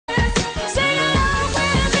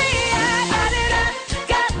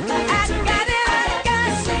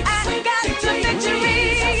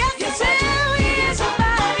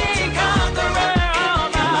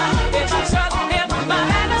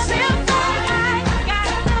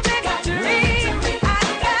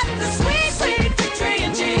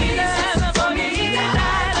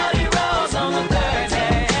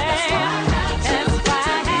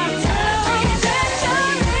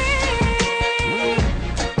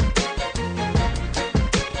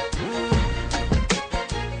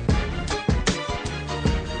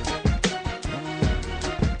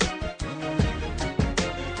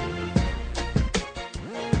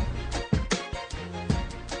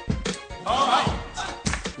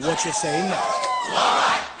What you say now?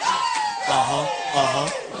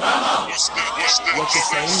 What you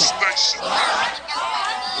say now?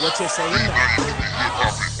 What you say now?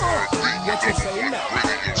 What you say now?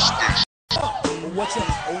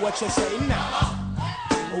 What you say now?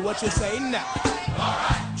 What you say now?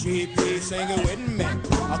 GP, sing it with me.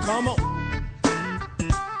 Come on.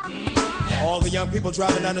 All the young people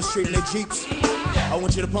driving down the street in their Jeeps, I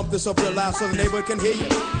want you to pump this up real loud so the neighborhood can hear you.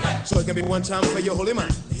 So it can be one time for your holy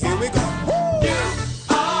mind. Here we go. Woo! You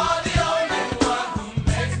are the only one who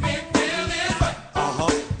makes me feel this way.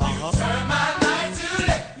 You turn my night to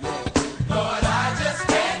day. Lord, I just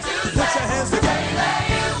can't do that. Put your hands together.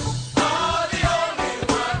 You are the only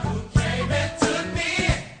one who came and took me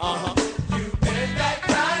in. You've been that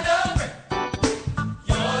kind of way.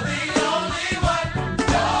 You're the only one.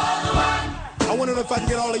 You're the one. I wonder if I can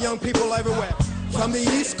get all the young people everywhere, from the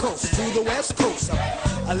East Coast to the West Coast.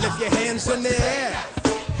 I lift your hands in the air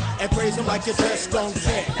and praise them like you just don't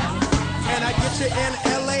care. Can I get you in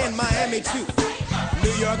LA and Miami too?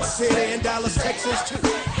 New York City and Dallas, Texas too.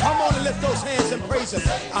 Come on and lift those hands and praise him.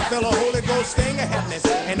 I feel a Holy Ghost thing happening.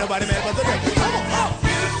 Ain't nobody mad but the devil. Come on, come on.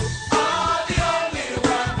 You are the only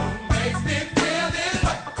one who makes me feel this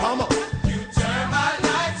way. Come on. You turn my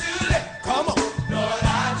night to day. Come on. Lord,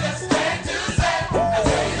 I just came to say, I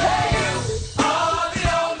say that you are the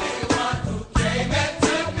only one who came and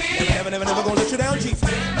took me. Never gonna let you down, Jesus.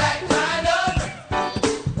 That kind of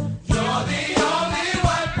you're the only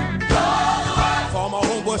one. You're the one. For all my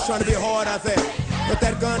homeboys trying to be hard out there, put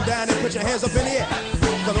that gun down and put your hands up in the air.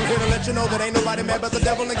 Cause I'm here to let you know that ain't nobody mad but the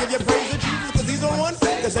devil, and give you praise to Jesus, cause he's the one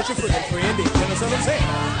that set you free and free indeed. You understand what I'm saying?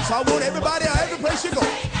 So I want everybody, every place you go.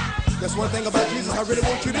 That's one thing about Jesus I really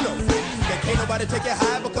want you to know. That can't nobody take you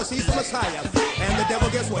high because he's the Messiah. And the devil,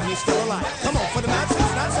 guess what? He's still alive. Come on, for the 9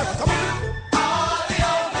 cents, 9 seconds, come on.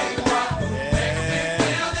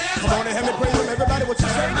 Come on and have me praise him, everybody. What you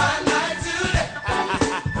say?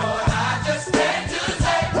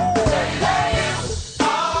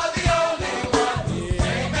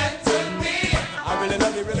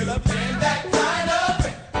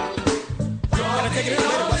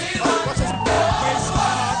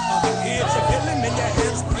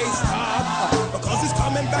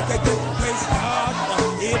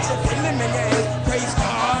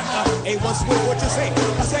 What you say?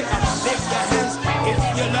 I say, lift your hands if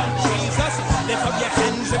you love Jesus. Lift up your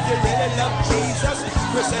hands if you really love Jesus.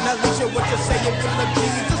 Chris and Alicia, what you say if you love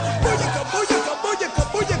Jesus? Booyaka, booyaka, booyaka,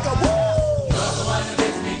 booyaka, woo! You're the one that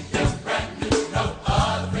makes me feel brand new. No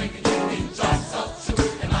other bringing you me joy so true.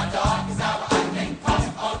 In my darkest hour, I can call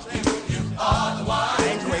on you. You are the one. I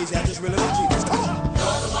ain't crazy, I just really love Jesus. Come on!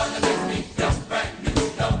 You're the one that makes me feel brand new.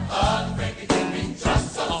 No other bringing you me joy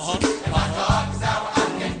so true. In my darkest hour, I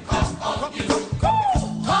can call on you.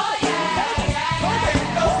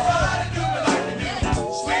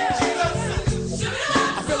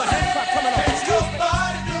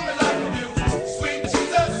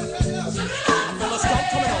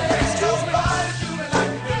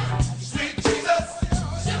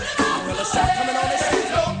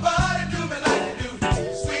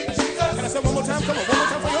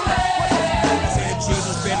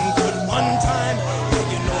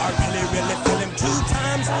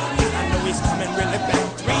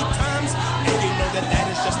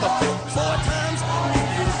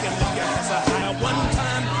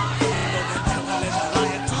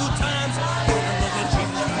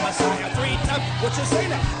 What you say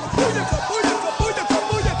now? Booyaka, booyaka, booyaka,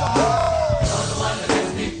 booyaka. You're the one that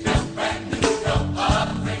makes me feel brand new. No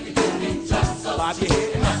other thing you do me just so Bob your head.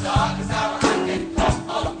 In my darkest hour, I can call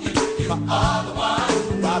on you. You are the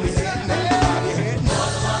one. Bob your head now. Bob your head now.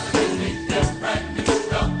 You're the one that makes me feel brand new.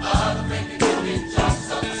 No other thing you do me just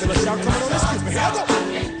so I feel a shout coming on. Excuse me. Here I go. I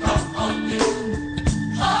can call on you.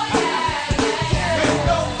 Oh yeah, yeah. Ain't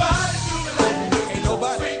nobody do me like you. Ain't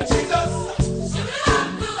nobody. Sweet Jesus.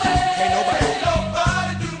 Ain't nobody.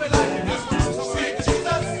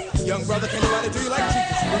 Young brother, can't nobody do you like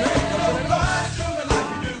Jesus? Remember,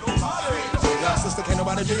 young sister, can't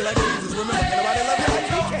nobody do you like Jesus? Remember, can't nobody love you like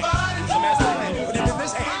he can. He's a master plan. Put it in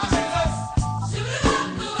his hands.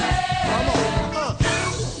 Come on,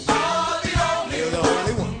 You're the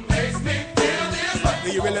only one. Do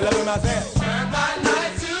you really love him out there?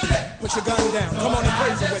 Put your gun down. Come on and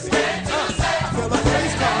praise him with me. I feel like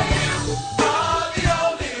praise coming.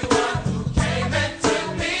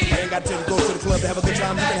 Got to go to the club to have a good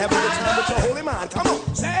time. You can have a good time with your holy mind. Come on,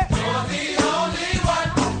 say it. You're the only one.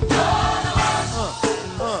 You're the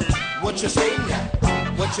one. What you say now?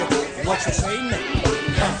 What you say now?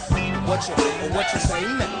 What you say now? What you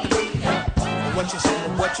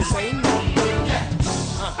say now?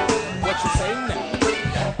 What you say now?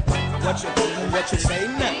 What you say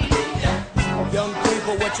now? Young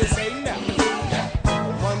people, what you say now?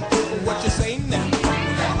 One people, what you say now?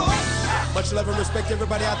 Much love and respect to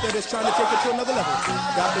everybody out there that's trying to take it to another level.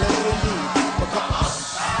 God bless you indeed.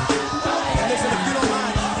 And listen, if you don't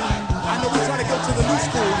mind, I know we're trying to go to the new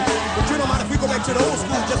school, but you don't mind if we go back to the old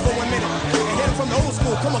school just for 1 minute and hear it from the old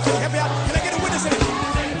school. Come on, can you help me out? Can I get a witness in it?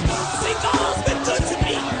 See, God's been good to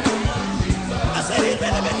me. I said he's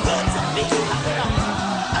really been good to me.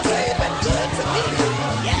 I said he's been good to me.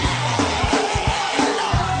 Yeah.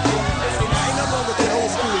 See, now ain't nothing wrong with that old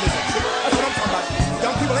school, is it? That's what I'm talking about.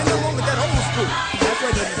 Young people, ain't nothing wrong with that old school. That's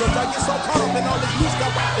right, don't try to get so caught up in all this new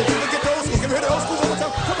stuff. If you forget the old school, can we hear the old school one more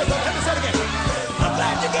time? Come on, let me say it again. I'm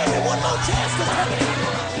glad you gave me one more chance to tell me,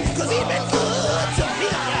 because he's been good to me.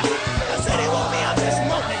 I said he woke me up this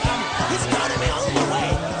morning. He started me on the way.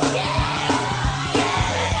 Yeah.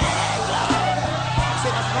 I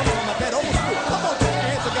said that's what I'm talking about, that old school. Come on, put your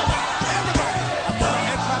hands together. Everybody. I feel a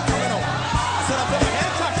hand clap coming on. I said I feel a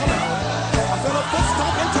hand clap coming on. I feel a foot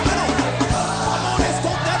stomping coming on. Come on and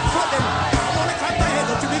stomp that foot in. Come on and clap your hands.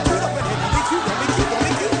 Don't you be cute up in here. Don't be cute, don't be cute, don't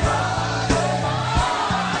be cute.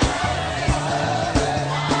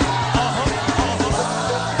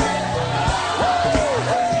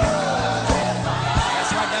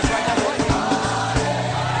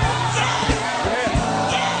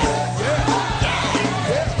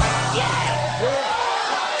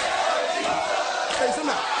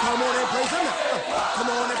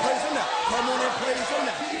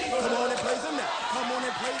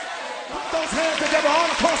 Those hands together all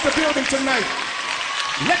across the building tonight.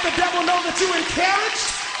 Let the devil know that you encouraged.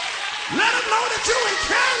 Let him know that you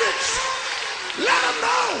encouraged. Let him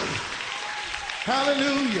know.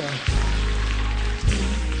 Hallelujah.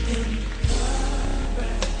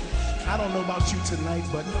 I don't know about you tonight,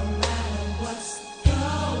 but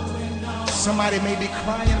somebody may be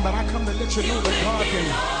crying, but I come to let you know that God can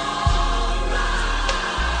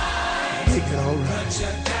make it all right.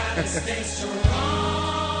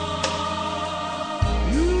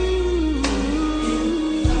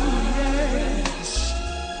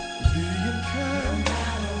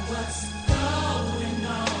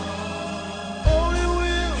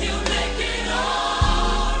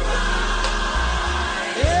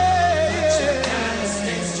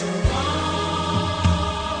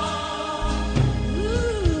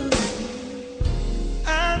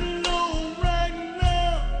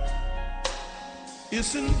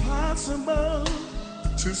 It's impossible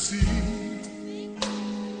to see,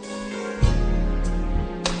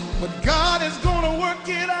 but God is gonna work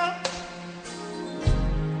it out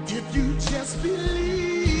if you just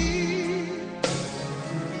believe.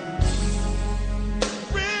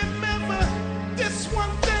 Remember this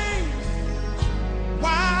one thing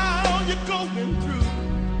while you're going through.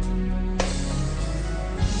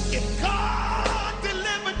 If God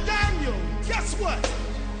delivered Daniel, guess what?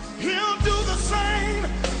 He'll do the same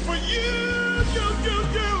for you.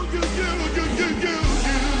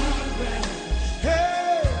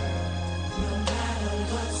 Hey. No matter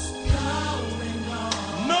what's going on.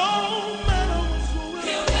 No matter what's going on.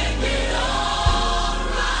 He'll make it all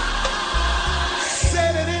right.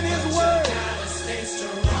 Said it in his word. You gotta stay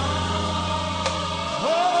strong.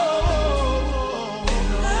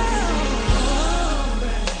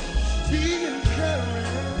 Be encouraged.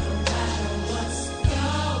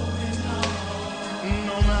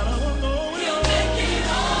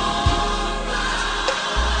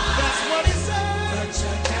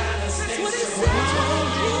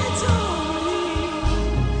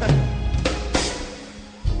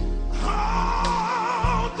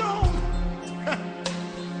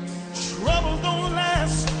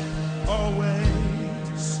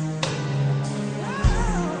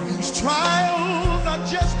 Trials are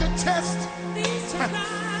just a test,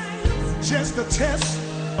 just a test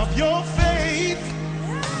of your faith.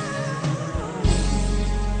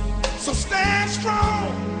 So stand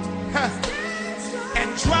strong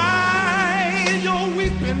and dry your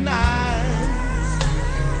weeping eyes,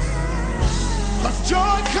 'cause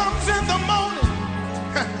joy comes in the morning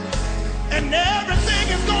and everything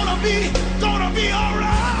is gonna be all right.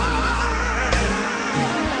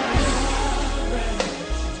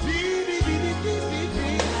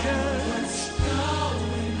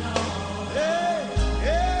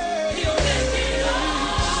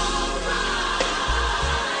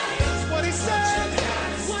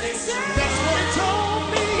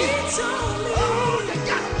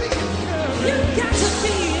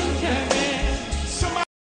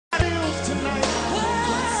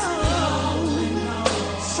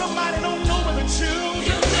 Somebody don't know where the children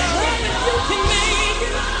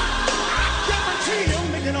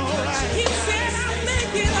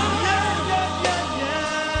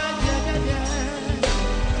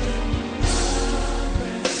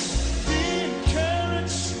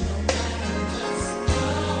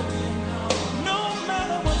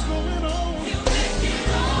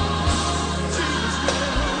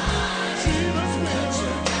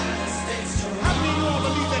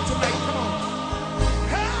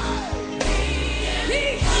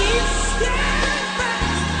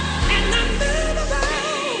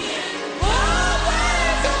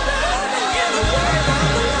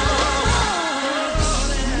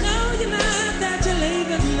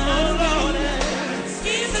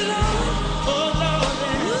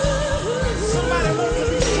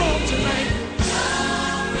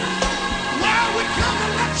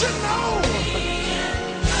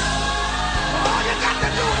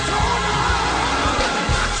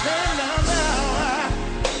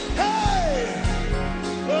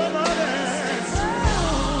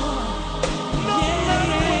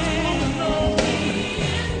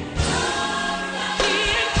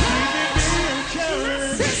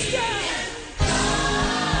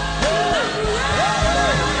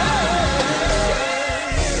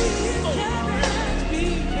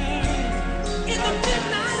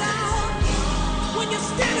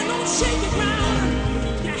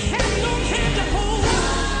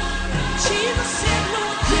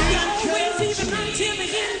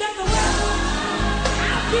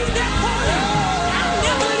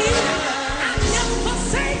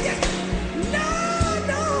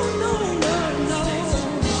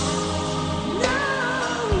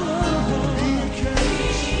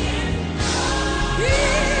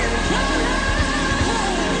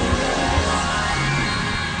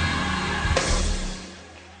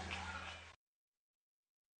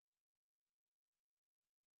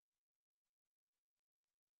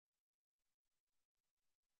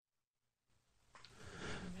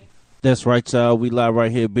That's right, y'all. We live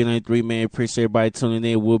right here, B93, man. Appreciate everybody tuning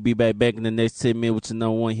in. We'll be back in the next 10 minutes with your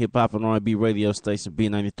number one hip hop and R&B radio station,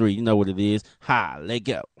 B93. You know what it is. Hi, let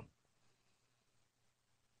go.